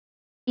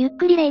ゆっ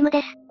くりレ夢ム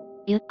です。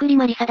ゆっくり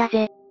マリサだ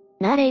ぜ。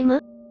なあレ夢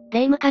ム？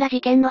レ夢ムから事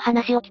件の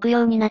話を聞く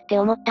ようになって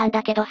思ったん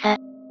だけどさ。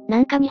な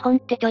んか日本っ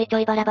てちょいちょ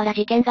いバラバラ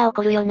事件が起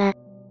こるよな。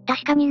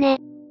確かにね。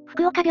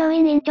福岡病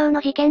院院長の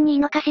事件に井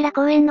の頭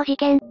公園の事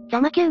件、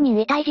座間9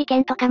人遺体事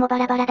件とかもバ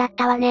ラバラだっ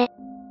たわね。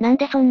なん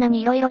でそんなに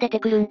色々出て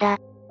くるんだ。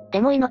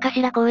でも井の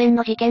頭公園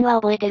の事件は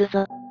覚えてる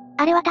ぞ。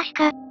あれは確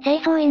か、清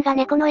掃員が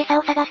猫の餌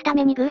を探すた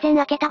めに偶然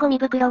開けたゴミ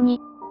袋に、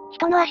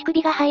人の足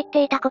首が入っ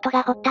ていたこと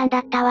が発端だ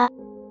ったわ。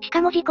しか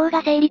も時効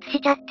が成立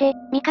しちゃって、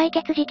未解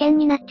決事件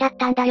になっちゃっ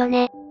たんだよ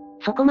ね。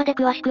そこまで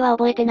詳しくは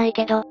覚えてない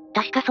けど、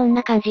確かそん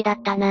な感じだっ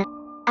たな。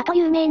あと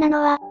有名な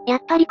のは、やっ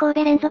ぱり神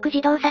戸連続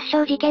児童殺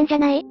傷事件じゃ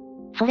ない？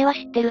それは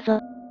知ってる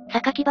ぞ。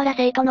榊原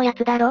生徒のや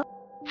つだろ？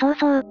そう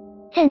そう。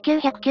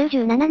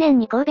1997年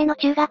に神戸の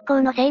中学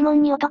校の正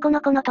門に男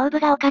の子の頭部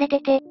が置かれて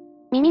て、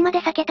耳まで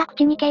裂けた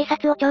口に警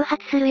察を挑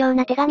発するよう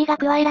な手紙が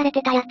加えられ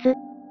てたやつ。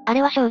あ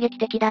れは衝撃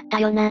的だった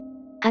よな。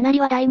かなり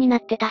話題にな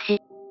ってたし。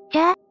じ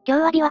ゃあ、今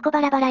日は琵琶湖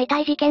バラバラ遺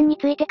体事件に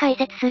ついて解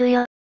説する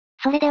よ。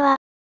それでは、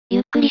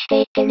ゆっくりして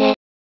いってね。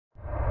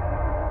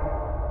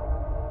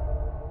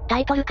タ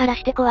イトルから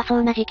して怖そ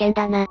うな事件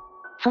だな。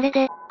それ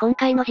で、今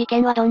回の事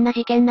件はどんな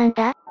事件なん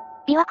だ？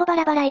琵琶湖バ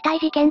ラバラ遺体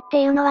事件っ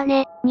ていうのは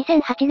ね、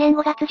2008年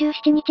5月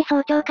17日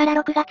早朝から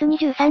6月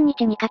23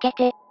日にかけ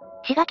て、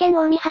滋賀県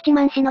近江八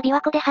幡市の琵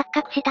琶湖で発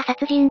覚した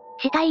殺人、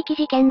死体遺棄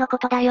事件のこ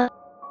とだよ。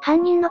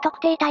犯人の特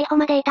定逮捕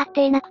まで至っ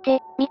ていなく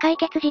て、未解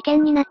決事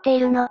件になってい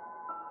るの。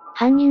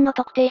犯人の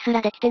特定す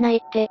らできてないっ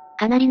て、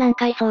かなり難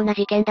解そうな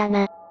事件だ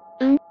な。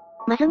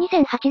まず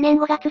2008年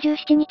5月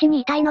17日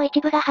に遺体の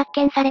一部が発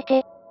見され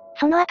て、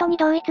その後に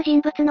同一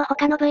人物の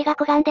他の部位が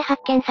湖岸で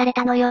発見され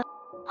たのよ。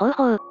ほう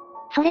ほう。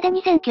それで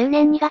2009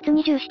年2月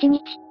27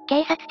日、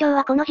警察庁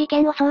はこの事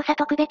件を捜査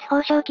特別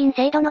報奨金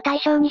制度の対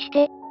象にし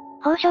て、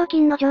報奨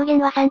金の上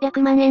限は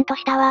300万円と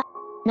したわ。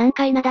難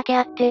解なだけ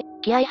あって、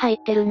気合入っ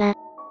てるな。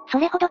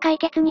それほど解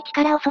決に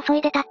力を注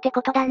いでたって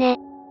ことだね。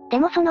で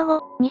もその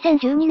後、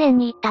2012年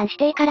に一旦指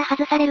定から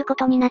外されるこ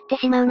とになって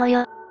しまうの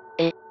よ。っ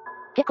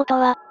てこと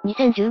は、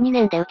2012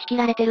年で打ち切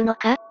られてるの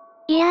か？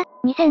いや、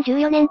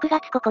2014年9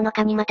月9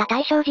日にまた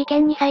対象事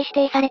件に再指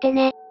定されて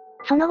ね。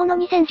その後の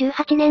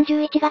2018年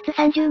11月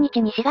30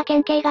日に滋賀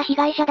県警が被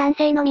害者男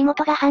性の身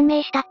元が判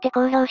明したって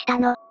公表した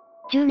の。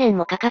10年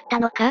もかかった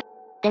のか？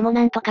でも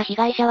なんとか被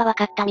害者は分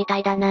かったみた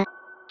いだな。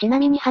ちな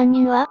みに犯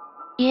人は？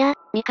いや、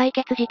未解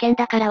決事件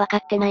だから分か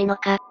ってないの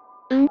か。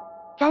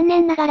残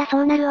念ながらそ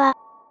うなるわ。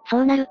そ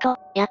うなると、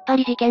やっぱ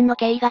り事件の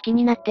経緯が気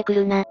になってく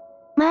るな。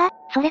まあ、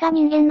それが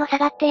人間の差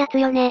がってやつ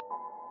よね。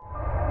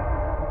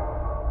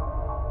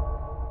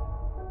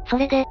そ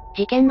れで、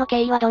事件の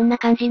経緯はどんな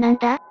感じなん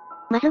だ？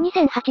まず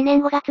2008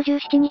年5月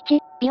17日、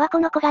琵琶湖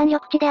の湖岸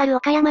緑地である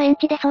岡山園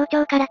地で早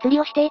朝から釣り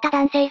をしていた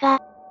男性が、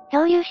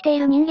漂流してい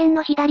る人間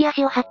の左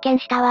足を発見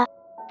したわ。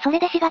それ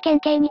で滋賀県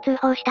警に通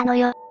報したの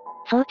よ。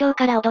早朝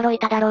から驚い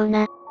ただろう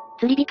な。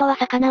釣り人は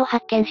魚を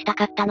発見した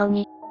かったの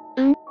に。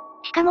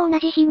しかも同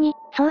じ日に、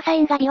捜査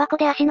員が琵琶湖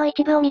で足の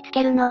一部を見つ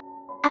けるの。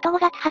あと5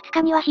月20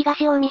日には東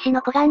近江市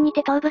の湖岸に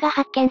て頭部が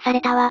発見さ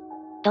れたわ。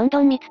どん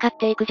どん見つかっ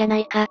ていくじゃな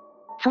いか。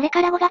それ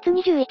から5月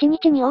21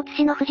日に大津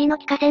市の藤の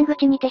木河川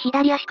口にて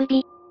左足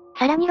首。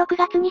さらに6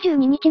月22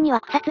日に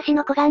は草津市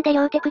の湖岸で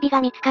両手首が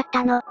見つかっ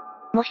たの。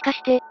もしか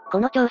して、こ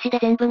の調子で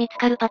全部見つ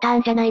かるパター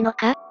ンじゃないの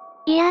か？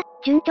いや、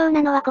順調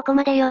なのはここ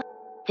までよ。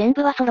全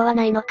部は揃わ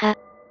ないのか？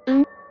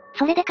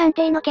それで鑑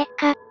定の結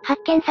果、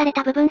発見され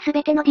た部分す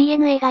べての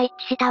DNA が一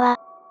致したわ。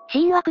死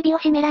因は首を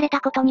絞められ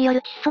たことによる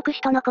窒息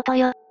死とのこと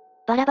よ。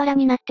バラバラ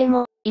になって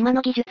も、今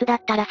の技術だっ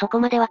たらそこ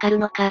までわかる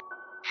のか。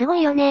すご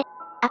いよね。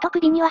あと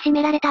首には絞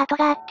められた跡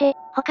があって、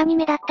他に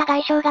目立った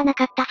外傷がな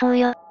かったそう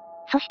よ。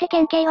そして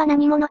県警は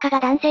何者かが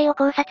男性を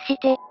絞殺し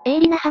て、鋭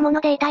利な刃物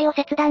で遺体を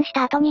切断し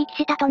た後に遺棄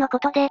したとのこ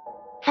とで、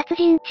殺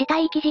人死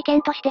体遺棄事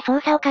件として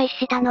捜査を開始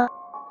したの。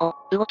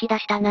動き出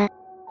したな。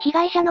被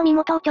害者の身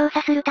元を調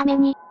査するため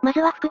に、ま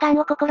ずは復顔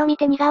を試み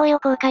て似顔絵を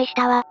公開し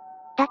たわ。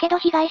だけど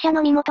被害者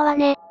の身元は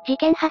ね、事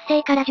件発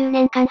生から10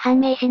年間判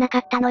明しなか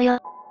ったのよ。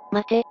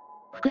待て、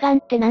復顔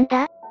ってなん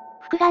だ？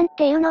復顔っ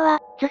ていうの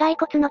は、頭蓋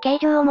骨の形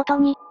状をもと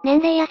に、年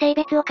齢や性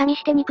別を加味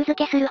して肉付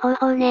けする方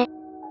法ね。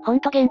ほん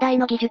と現代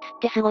の技術っ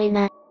てすごい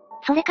な。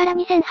それから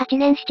2008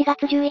年7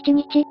月11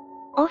日、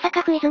大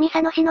阪府泉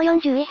佐野市の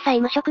41歳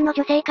無職の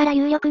女性から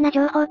有力な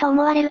情報と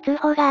思われる通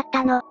報があっ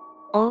たの。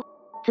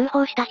通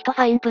報した人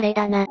ファインプレー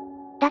だな。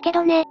だけ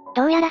どね、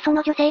どうやらそ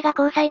の女性が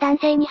交際男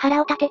性に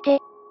腹を立てて、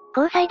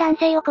交際男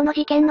性をこの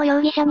事件の容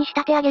疑者に仕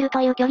立て上げる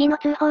という虚偽の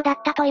通報だっ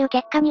たという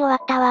結果に終わっ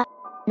たわ。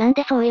なん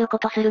でそういうこ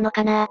とするの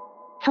かな。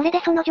それで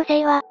その女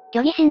性は、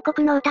虚偽申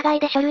告の疑い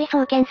で書類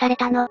送検され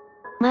たの。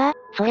まあ、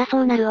そりゃそ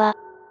うなるわ。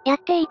やっ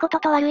ていいこと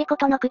と悪いこ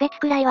との区別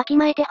くらいわき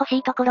まえてほし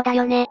いところだ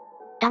よね。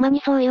たま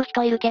にそういう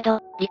人いるけ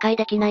ど、理解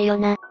できないよ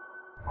な。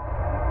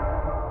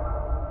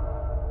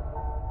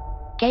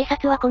警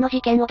察はこの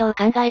事件をどう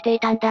考えてい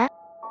たんだ？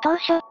当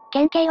初、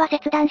県警は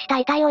切断した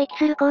遺体を遺棄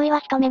する行為は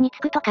人目につ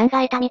くと考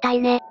えたみたい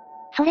ね。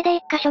それで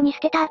一箇所に捨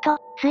てた後、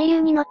水流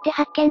に乗って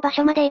発見場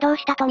所まで移動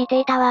したと見て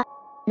いたわ。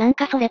なん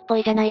かそれっぽ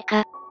いじゃない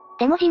か。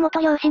でも地元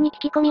漁師に聞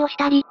き込みをし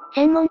たり、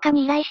専門家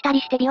に依頼した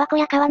りして琵琶湖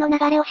や川の流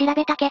れを調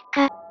べた結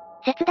果、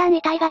切断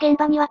遺体が現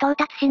場には到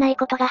達しない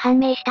ことが判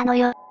明したの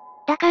よ。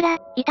だから、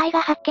遺体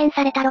が発見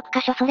された6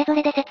カ所それぞ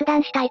れで切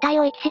断した遺体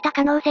を遺棄した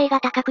可能性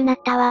が高くなっ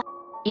たわ。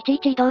いちい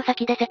ち移動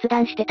先で切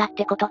断してたっ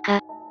てこと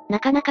か。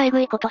なかなかエ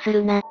グいことす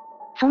るな。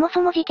そも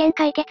そも事件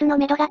解決の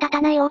目処が立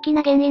たない大き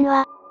な原因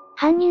は、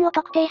犯人を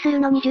特定する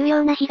のに重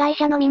要な被害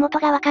者の身元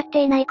が分かっ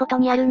ていないこと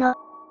にあるの。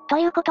と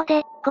いうこと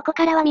で、ここ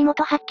からは身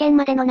元発見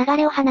までの流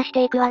れを話し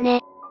ていくわ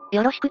ね。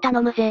よろしく頼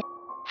むぜ。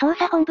捜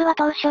査本部は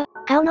当初、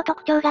顔の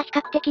特徴が比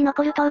較的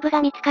残る頭部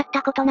が見つかっ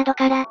たことなど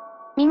から、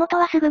身元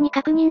はすぐに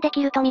確認で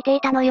きると見てい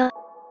たのよ。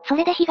そ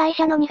れで被害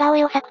者の似顔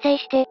絵を作成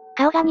して、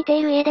顔が似て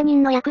いる家出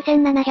人の約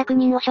1700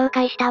人を紹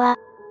介したわ。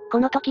こ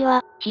の時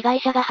は、被害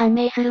者が判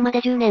明するま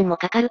で10年も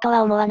かかると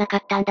は思わなか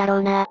ったんだろ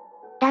うな。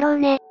だろう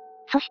ね。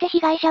そして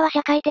被害者は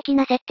社会的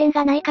な接点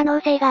がない可能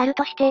性がある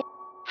として、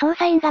捜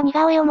査員が似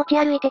顔絵を持ち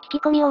歩いて聞き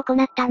込みを行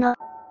ったの。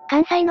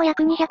関西の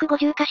約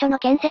250カ所の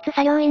建設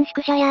作業員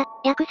宿舎や、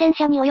約1000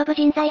社に及ぶ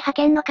人材派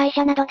遣の会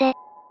社などで、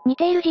似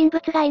ている人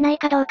物がいない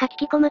かどうか聞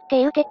き込むって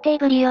いう徹底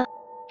ぶりよ。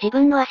自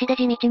分の足で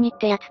地道にっ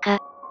てやつか。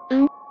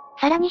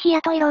さらに日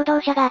雇い労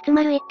働者が集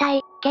まる一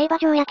帯、競馬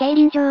場や競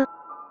輪場、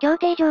競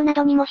艇場な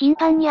どにも頻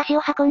繁に足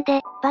を運ん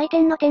で、売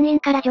店の店員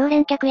から常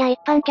連客や一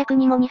般客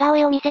にも似顔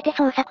絵を見せて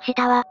捜索し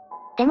たわ。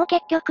でも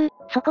結局、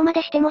そこま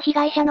でしても被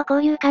害者の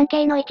交友関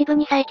係の一部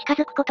にさえ近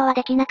づくことは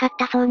できなかっ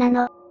たそうな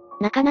の。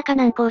なかなか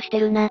難航して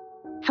るな。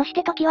そし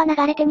て時は流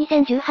れて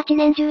2018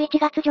年11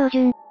月上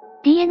旬。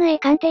DNA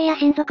鑑定や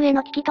親族へ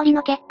の聞き取り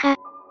の結果、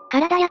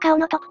体や顔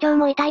の特徴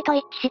も遺体と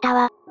一致した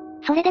わ。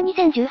それで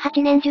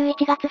2018年11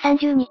月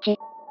30日、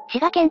滋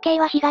賀県警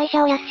は被害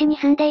者を安市に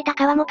住んでいた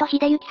川本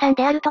秀之さん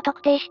であると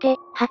特定して、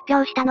発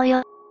表したの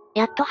よ。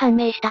やっと判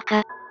明した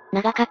か。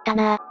長かった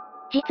な。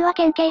実は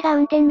県警が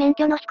運転免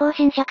許の非更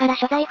新者から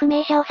所在不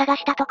明者を探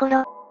したとこ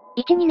ろ、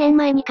1、2年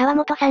前に川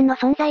本さんの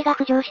存在が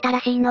浮上したら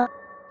しいの。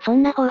そ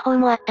んな方法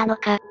もあったの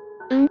か。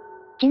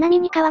ちなみ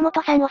に川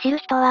本さんを知る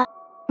人は、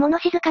物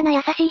静かな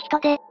優しい人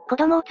で、子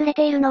供を連れ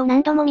ているのを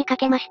何度も見か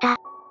けました。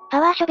パ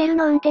ワーショベル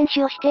の運転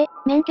手をして、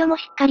免許も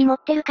しっかり持っ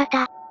てる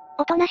方。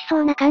おとなしそ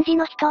うな感じ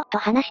の人、と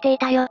話してい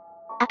たよ。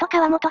あと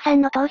川本さ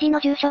んの当時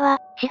の住所は、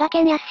滋賀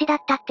県安市だっ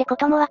たってこ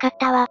とも分かっ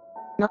たわ。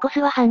残す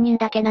は犯人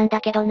だけなん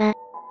だけどな。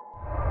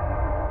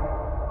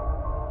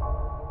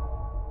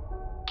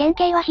県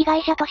警は被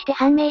害者として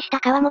判明した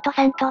川本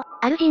さんと、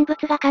ある人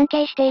物が関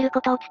係している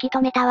ことを突き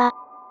止めたわ。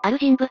ある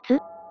人物？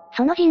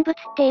その人物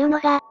っていうの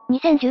が、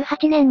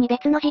2018年に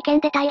別の事件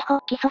で逮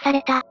捕・起訴さ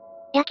れた、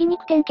焼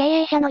肉店経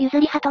営者の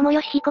譲葉智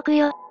義被告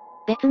よ。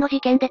別の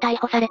事件で逮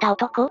捕された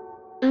男？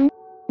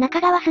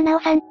中川素直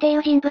さんってい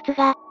う人物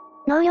が、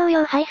農業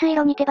用排水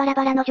路にてバラ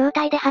バラの状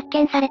態で発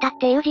見されたっ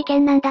ていう事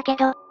件なんだけ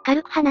ど、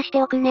軽く話し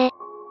ておくね。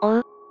お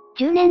う。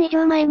10年以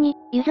上前に、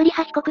譲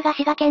葉被告が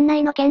滋賀県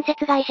内の建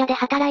設会社で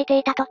働いて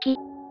いた時、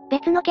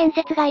別の建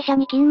設会社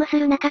に勤務す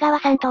る中川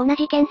さんと同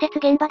じ建設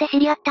現場で知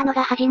り合ったの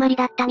が始まり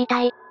だったみ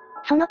たい。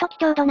その時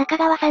ちょうど中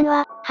川さん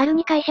は、春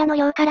に会社の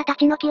寮から立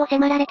ち退きを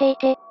迫られてい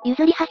て、譲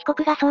葉被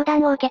告が相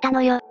談を受けた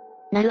のよ。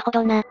なるほ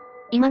どな。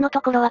今の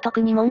ところは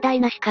特に問題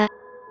なしか。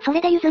そ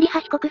れで譲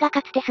葉被告が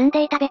かつて住ん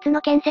でいた別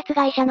の建設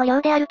会社の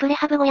寮であるプレ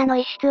ハブ小屋の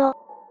一室を、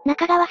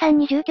中川さん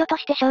に住居と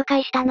して紹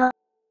介したの。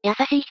優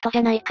しい人じ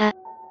ゃないか。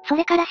そ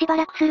れからしば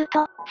らくする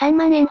と、3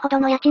万円ほど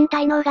の家賃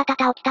滞納が多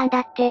々起きたんだ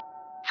って。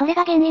それ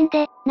が原因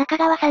で、中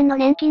川さんの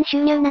年金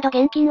収入など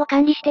現金を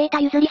管理していた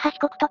譲葉被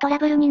告とトラ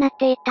ブルになっ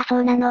ていったそ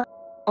うなの。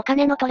お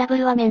金のトラブ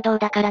ルは面倒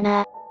だから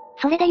な。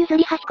それで譲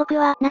葉被告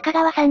は中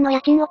川さんの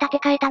家賃を立て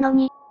替えたの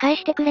に、返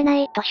してくれな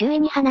いと周囲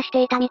に話し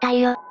ていたみた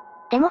いよ。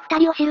でも二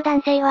人を知る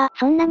男性は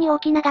そんなに大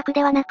きな額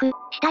ではなく、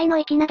死体の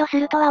遺棄などす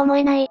るとは思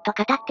えないと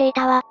語ってい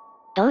たわ。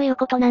どういう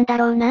ことなんだ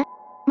ろうな。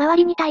周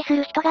りに対す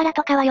る人柄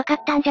とかは良か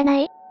ったんじゃな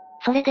い？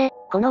それで、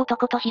この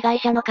男と被害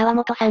者の川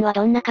本さんは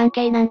どんな関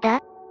係なん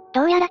だ？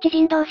どうやら知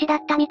人同士だ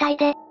ったみたい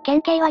で、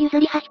県警は譲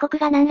葉被告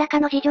が何ら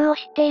かの事情を知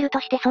っていると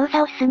して捜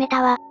査を進め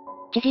たわ。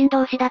知人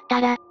同士だっ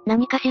たら、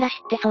何かしら知っ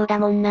てそうだ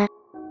もんな。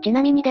ち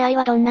なみに出会い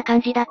はどんな感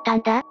じだった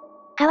んだ？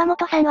川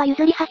本さんは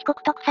譲葉被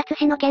告と草津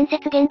市の建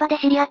設現場で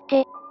知り合っ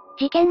て、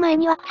事件前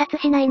には草津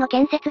市内の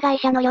建設会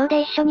社の寮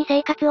で一緒に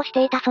生活をし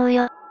ていたそう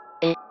よ。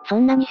そ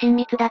んなに親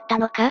密だった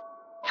のか？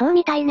そう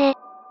みたいね。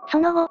そ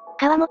の後、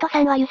川本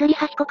さんは譲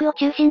葉被告を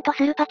中心と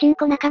するパチン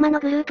コ仲間の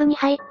グループに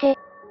入って、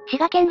滋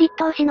賀県立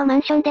東市のマ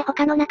ンションで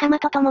他の仲間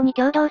と共に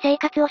共同生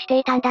活をして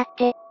いたんだっ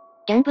て。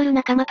ギャンブル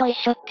仲間と一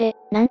緒って、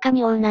なんか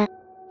におうな。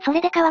そ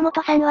れで川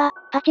本さんは、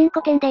パチン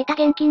コ店でいた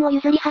現金を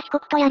譲葉被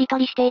告とやり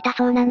取りしていた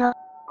そうなの。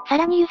さ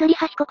らに譲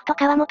葉被告と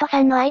川本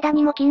さんの間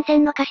にも金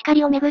銭の貸し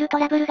借りをめぐるト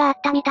ラブルがあっ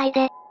たみたい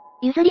で、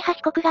譲葉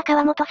被告が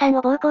川本さん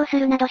を暴行す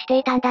るなどして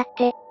いたんだっ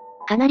て。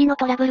かなりの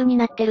トラブルに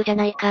なってるじゃ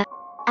ないか。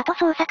あと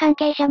捜査関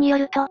係者によ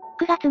ると、9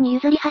月に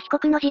譲葉被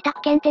告の自宅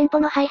兼店舗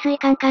の排水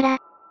管から、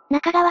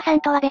中川さん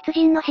とは別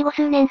人の死後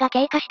数年が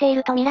経過してい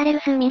ると見られ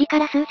る数ミリか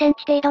ら数セン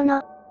チ程度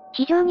の、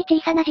非常に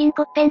小さな人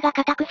骨片が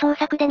固く捜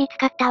索で見つ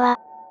かったわ。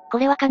こ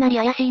れはかなり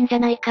怪しいんじゃ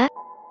ないか？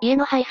家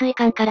の排水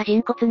管から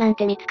人骨なん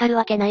て見つかる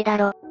わけないだ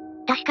ろ。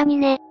確かに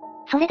ね。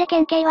それで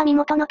県警は身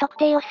元の特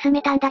定を進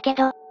めたんだけ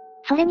ど、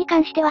それに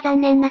関しては残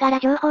念ながら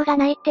情報が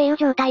ないっていう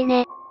状態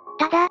ね。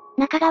ただ、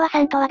中川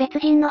さんとは別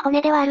人の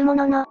骨ではあるも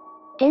のの、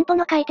店舗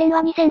の開店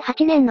は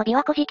2008年の琵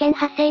琶湖事件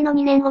発生の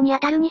2年後にあ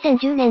たる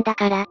2010年だ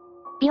から、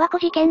琵琶湖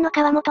事件の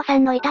川本さ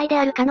んの遺体で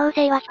ある可能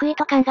性は低い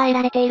と考え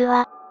られている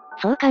わ。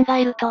そう考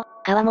えると、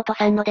川本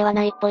さんのでは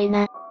ないっぽい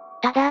な。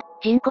ただ、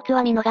人骨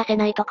は見逃せ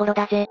ないところ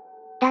だぜ。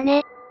だ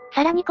ね。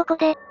さらにここ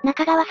で、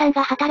中川さん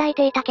が働い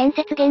ていた建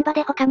設現場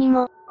で他に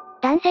も、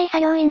男性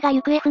作業員が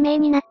行方不明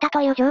になった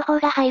という情報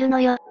が入る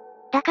のよ。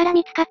だから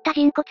見つかった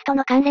人骨と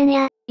の関連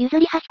や、譲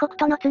り葉被告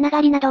とのつなが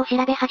りなどを調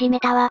べ始め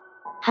たわ。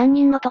犯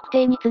人の特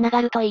定につな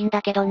がるといいん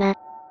だけどな。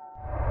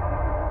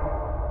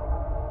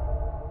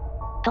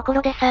とこ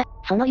ろでさ、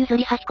その譲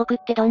り葉被告っ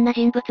てどんな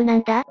人物な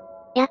んだ？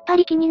やっぱ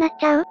り気になっ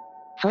ちゃう？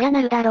そりゃ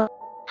なるだろ。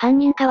犯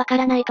人かわか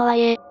らないとは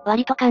いえ、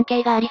割と関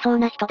係がありそう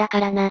な人だか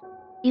らな。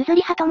譲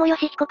り葉智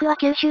義被告は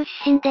九州出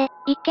身で、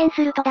一見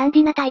するとダンデ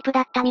ィなタイプ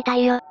だったみた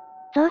いよ。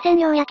造船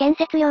業や建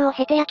設業を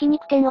経て焼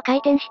肉店を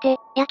開店して、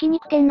焼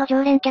肉店の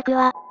常連客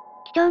は、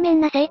几帳面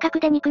な性格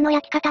で肉の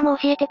焼き方も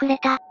教えてくれ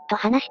た、と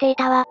話してい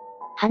たわ。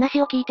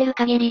話を聞いてる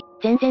限り、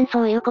全然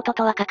そういうこと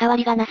とは関わ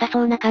りがなさそ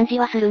うな感じ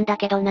はするんだ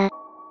けどな。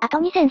あと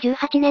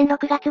2018年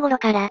6月頃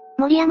から、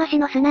森山市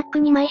のスナック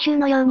に毎週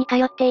のように通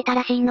っていた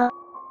らしいの。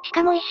し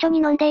かも一緒に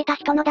飲んでいた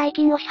人の代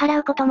金を支払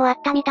うこともあっ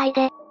たみたい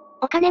で、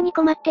お金に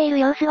困っている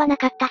様子はな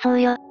かったそ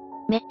うよ。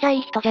めっちゃい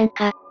い人じゃん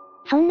か。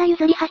そんな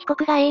譲り葉被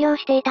告が営業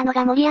していたの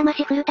が森山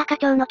市古高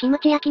町のキム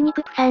チ焼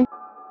肉区さん。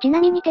ちな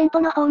みに店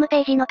舗のホーム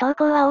ページの投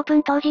稿はオープ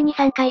ン当時に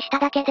3回した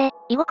だけで、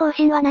以後更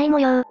新はない模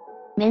様。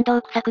面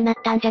倒くさくなっ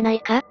たんじゃな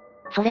いか？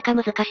それか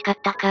難しかっ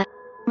たか。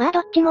まあど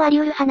っちもあり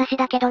得る話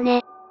だけど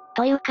ね。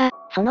というか、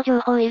その情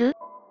報いる？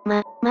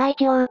まあ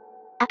一応。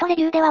あとレ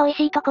ビューでは美味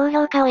しいと高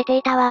評価を得て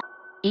いたわ。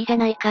いいじゃ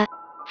ないか。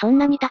そん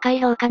なに高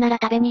い評価なら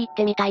食べに行っ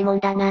てみたいもん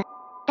だな。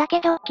だ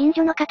けど、近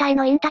所の方へ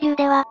のインタビュー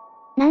では、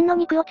何の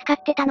肉を使っ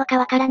てたのか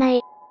わからな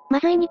い。ま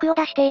ずい肉を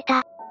出してい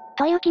た。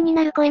という気に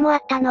なる声もあっ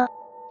たの。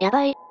や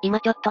ばい、今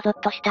ちょっとゾッ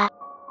とした。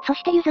そ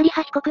して譲り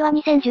葉被告は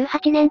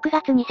2018年9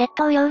月に窃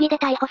盗容疑で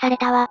逮捕され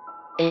たわ。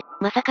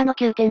まさかの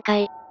急展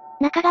開。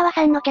中川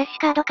さんのキャッシュ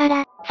カードか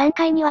ら、3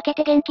回に分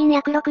けて現金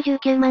約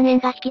69万円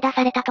が引き出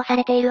されたとさ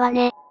れているわ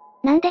ね。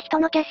なんで人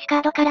のキャッシュカ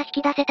ードから引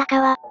き出せた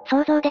かは、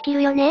想像でき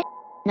るよね？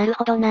なる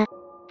ほどな。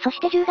そし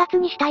て10月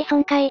に死体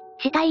損壊、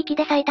死体遺棄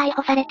で再逮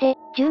捕されて、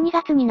12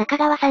月に中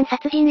川さん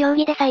殺人容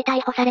疑で再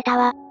逮捕された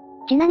わ。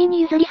ちなみ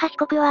に譲り葉被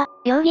告は、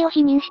容疑を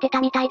否認して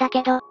たみたいだ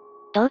けど、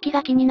動機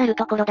が気になる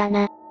ところだ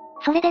な。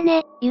それで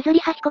ね、譲り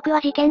葉被告は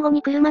事件後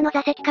に車の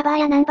座席カバー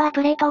やナンバー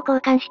プレートを交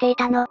換してい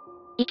たの。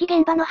遺棄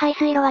現場の排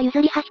水路は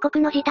譲り葉被告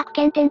の自宅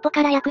兼店舗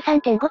から約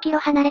 3.5 キロ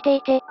離れて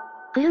いて、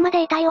車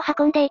で遺体を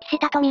運んで遺棄し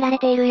たと見られ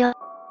ているよ。きっ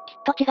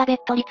と血がべっ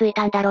とりつい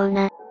たんだろう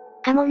な。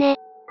かもね。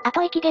あ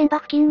と遺棄現場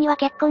付近には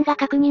血痕が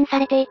確認さ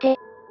れていて、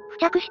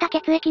付着した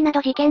血液な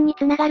ど事件に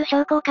つながる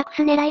証拠を隠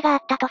す狙いがあっ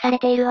たとされ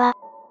ているわ。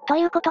と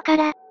いうことか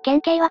ら、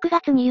県警は9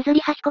月に譲り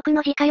葉被告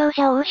の自家用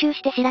車を押収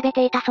して調べ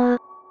ていたそう。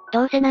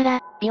どうせな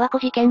ら、琵琶湖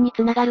事件に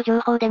つながる情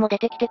報でも出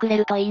てきてくれ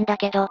るといいんだ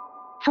けど。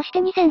そして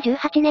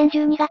2018年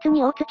12月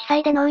に大月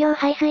祭で農業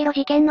排水路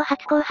事件の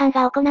初公判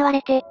が行わ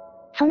れて、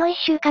その1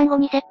週間後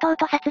に窃盗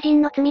と殺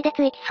人の罪で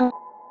追起訴。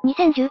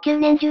2019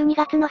年12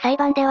月の裁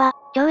判では、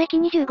懲役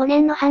25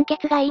年の判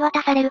決が言い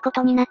渡されるこ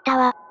とになった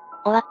わ。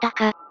終わった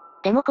か。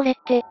でもこれっ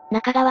て、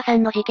中川さ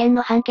んの事件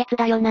の判決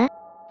だよな？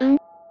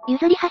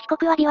譲り葉被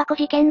告は琵琶湖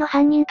事件の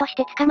犯人とし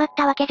て捕まっ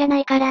たわけじゃな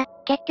いから、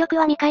結局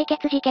は未解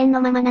決事件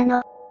のままな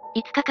の。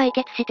いつか解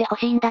決してほ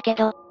しいんだけ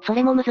ど、そ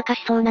れも難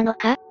しそうなの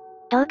か？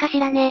どうかし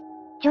らね。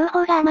情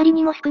報があまり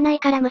にも少ない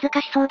から難し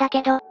そうだ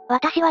けど、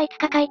私はいつ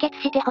か解決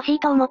してほしい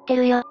と思って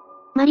るよ。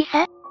マリ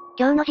サ？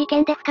今日の事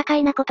件で不可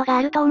解なことが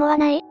あると思わ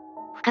ない？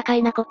不可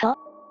解なこと？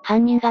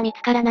犯人が見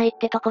つからないっ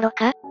てところ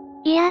か？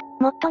いや、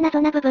もっと謎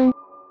な部分。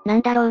な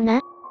んだろう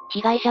な。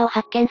被害者を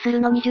発見す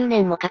るのに10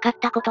年もかかっ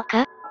たこと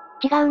か？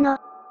違うの。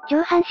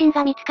上半身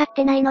が見つかっ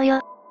てないの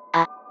よ。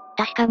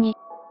確かに。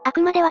あ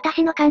くまで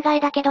私の考え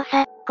だけど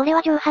さ、これ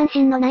は上半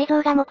身の内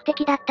臓が目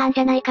的だったん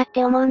じゃないかっ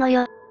て思うの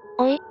よ。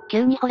おい、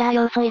急にホラー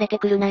要素入れて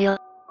くるなよ。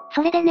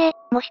それでね、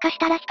もしかし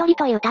たら一人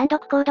という単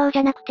独行動じ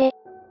ゃなくて、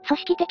組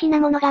織的な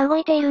ものが動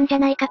いているんじゃ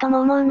ないかと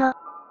も思うの。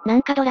な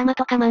んかドラマ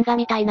とか漫画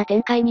みたいな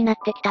展開になっ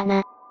てきた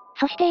な。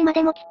そして今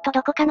でもきっと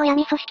どこかの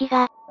闇組織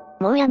が、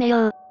もうやめ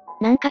よう。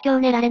なんか今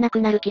日寝られなく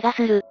なる気が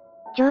する。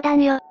冗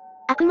談よ。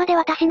あくまで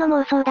私の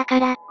妄想だか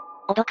ら。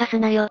脅かす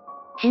なよ。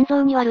心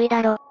臓に悪い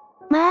だろ。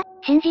まあ、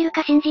信じる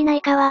か信じな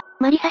いかは、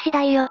マリサ次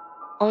第よ。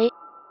おい。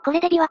これ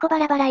で琵琶湖バ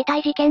ラバラ遺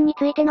体事件に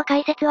ついての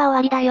解説は終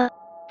わりだよ。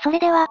それ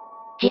では、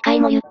次回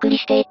もゆっくり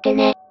していって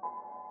ね。